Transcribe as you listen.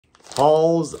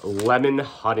Hall's Lemon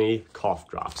Honey Cough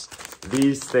Drops.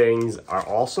 These things are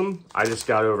awesome. I just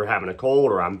got over having a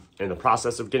cold, or I'm in the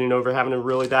process of getting over having a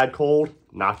really bad cold.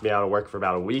 Knocked me out of work for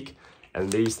about a week.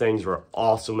 And these things were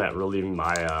awesome at relieving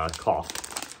my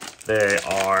cough. They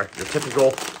are your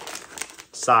typical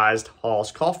sized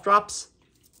Hall's cough drops,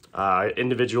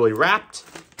 individually wrapped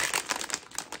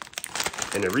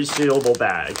in a resealable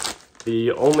bag.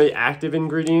 The only active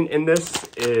ingredient in this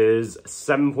is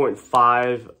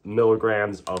 7.5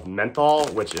 milligrams of menthol,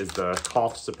 which is the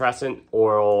cough suppressant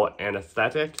oral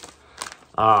anesthetic.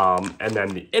 And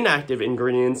then the inactive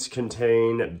ingredients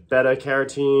contain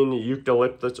beta-carotene,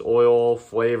 eucalyptus oil,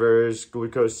 flavors,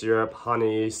 glucose syrup,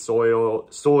 honey, soy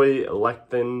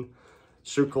lecithin,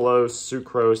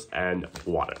 sucrose, and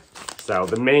water. So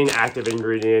the main active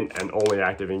ingredient and only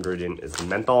active ingredient is the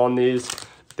menthol in these.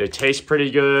 They taste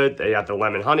pretty good. They got the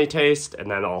lemon honey taste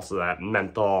and then also that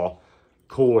menthol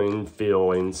cooling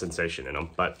feeling sensation in them.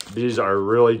 But these are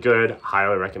really good.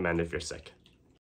 Highly recommend if you're sick.